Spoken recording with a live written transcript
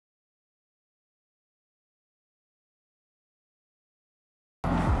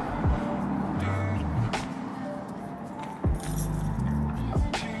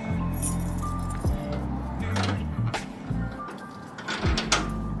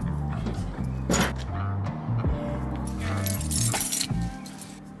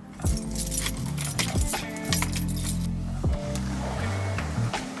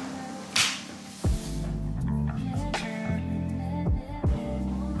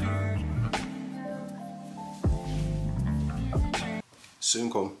Soon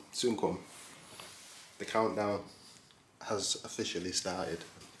come, soon come. The countdown has officially started.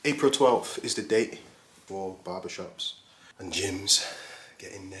 April 12th is the date for barbershops and gyms.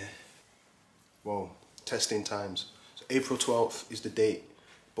 Get in there. Whoa, testing times. So April 12th is the date.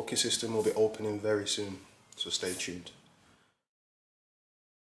 Booking system will be opening very soon, so stay tuned.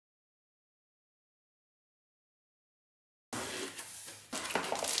 Got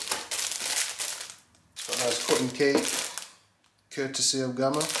a nice cutting cake, courtesy of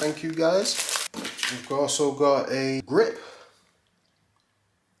Gamma. Thank you guys. We've also got a grip.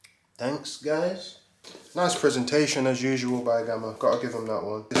 Thanks guys. Nice presentation as usual by Gamma. Gotta give them that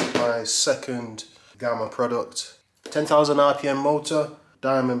one. This is my second Gamma product. 10,000 RPM motor,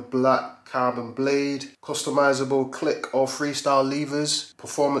 diamond black carbon blade, customizable click or freestyle levers,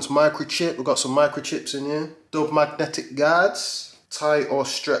 performance microchip. We've got some microchips in here. Dub magnetic guards. Tie or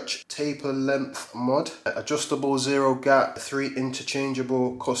stretch taper length mod, adjustable zero gap, 3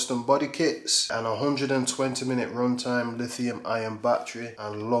 interchangeable custom body kits, and 120-minute runtime lithium ion battery,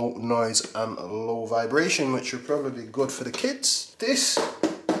 and low noise and low vibration, which are probably good for the kids. This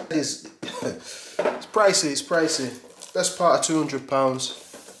is it's pricey, it's pricey. Best part of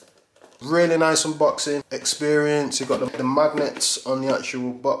 £200. Really nice unboxing experience. You've got the magnets on the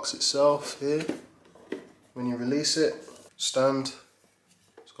actual box itself here. When you release it, stand.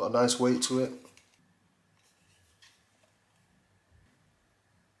 It's got a nice weight to it.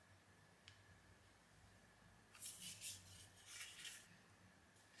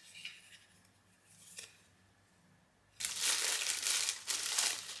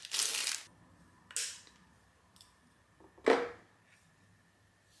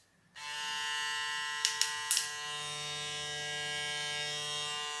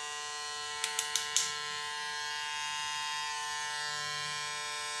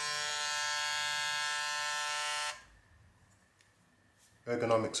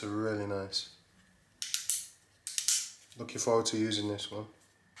 Ergonomics are really nice. Looking forward to using this one.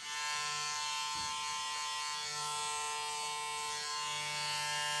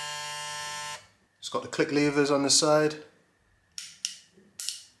 It's got the click levers on the side,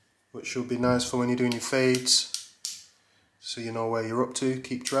 which should be nice for when you're doing your fades, so you know where you're up to,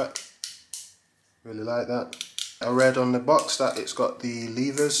 keep track. Really like that. I read on the box that it's got the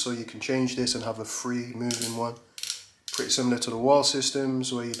levers, so you can change this and have a free moving one. Pretty similar to the wall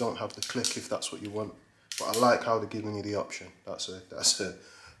systems where you don't have the click if that's what you want. But I like how they're giving you the option. That's a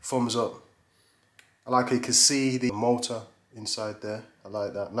thumbs up. I like how you can see the motor inside there. I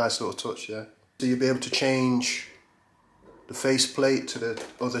like that. Nice little touch there. So you'll be able to change the faceplate to the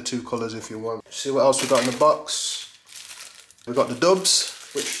other 2 colours if you want. See what else we got in the box. We got the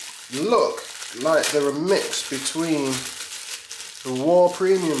dubs, which look like they're a mix between the War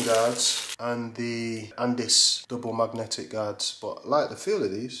Premium guards and the Andis double magnetic guards, but I like the feel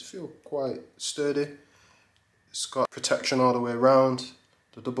of these. Feel quite sturdy. It's got protection all the way around.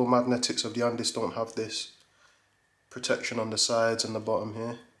 The double magnetics of the Andis don't have this protection on the sides and the bottom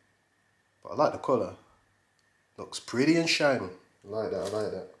here, but I like the colour. Looks pretty and shiny. I like that, I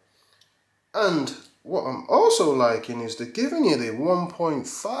like that. And what I'm also liking is they're giving you the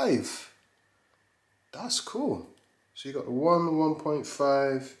 1.5. That's cool. So you got the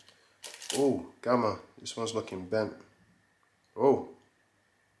 1.5. Oh, Gamma, this one's looking bent. Oh.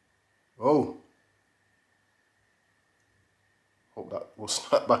 Oh. Hope that will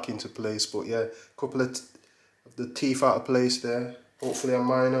snap back into place, but yeah, a couple of the teeth out of place there. Hopefully a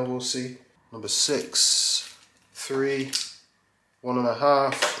minor, we'll see. Number 6, 3,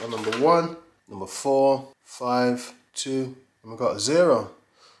 1.5, and number 1. Number 4, 5, 2, and we've got a 0.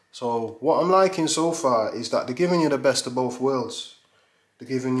 So what I'm liking so far is that they're giving you the best of both worlds. They're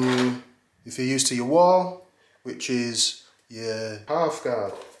giving you, if you're used to your wall, which is your half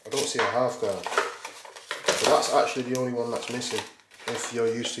guard. I don't see a half guard. So that's actually the only one that's missing if you're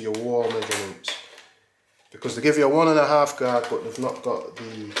used to your wall measurements. Because they give you a 1.5 guard, but they've not got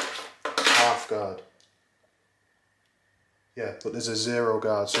the half guard. Yeah, but there's a 0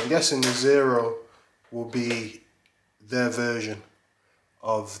 guard. So I'm guessing the 0 will be their version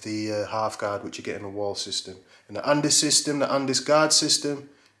of the half guard, which you get in the wall system. In the Andis system, the Andis guard system,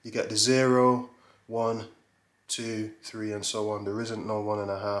 you get the 0, 1, 2, 3, and so on. There isn't no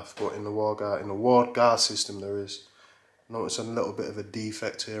 1.5, but in the wall guard system there is. Notice a little bit of a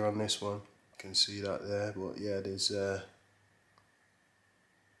defect here on this one. You can see that there, but yeah, there's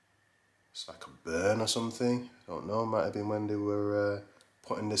it's like a burn or something. I don't know. Might have been when they were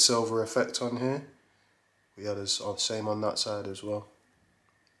putting the silver effect on here. But yeah, there's the same on that side as well.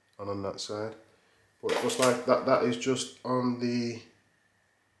 And on that side, but it looks like that is just on the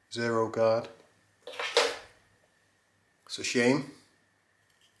 0 guard. It's a shame.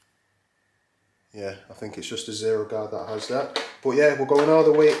 Yeah, I think it's just a zero guard that has that. But yeah, we're going all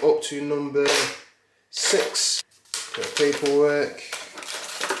the way up to number 6. Bit of paperwork.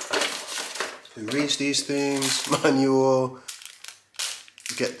 Who reads these things? Manual.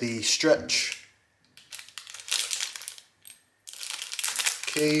 You get the stretch.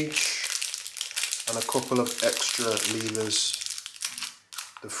 Cage. And a couple of extra levers.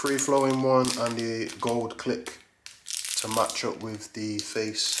 The free flowing one and the gold clip to match up with the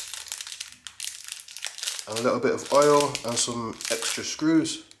face. And a little bit of oil and some extra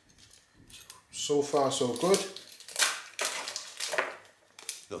screws. So far so good.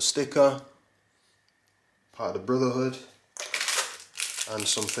 Little sticker, part of the Brotherhood, and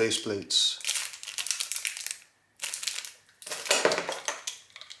some faceplates.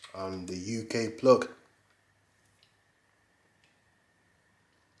 And the UK plug.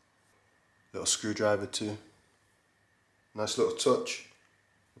 Little screwdriver too. Nice little touch.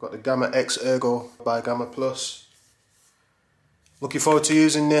 We've got the Gamma X-Ergo by Gamma Plus. Looking forward to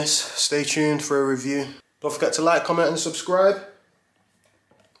using this. Stay tuned for a review. Don't forget to like, comment and subscribe.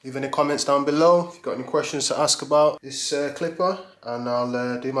 Leave any comments down below if you've got any questions to ask about this clipper, and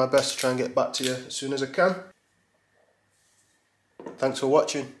I'll do my best to try and get back to you as soon as I can. Thanks for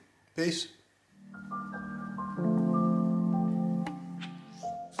watching. Peace.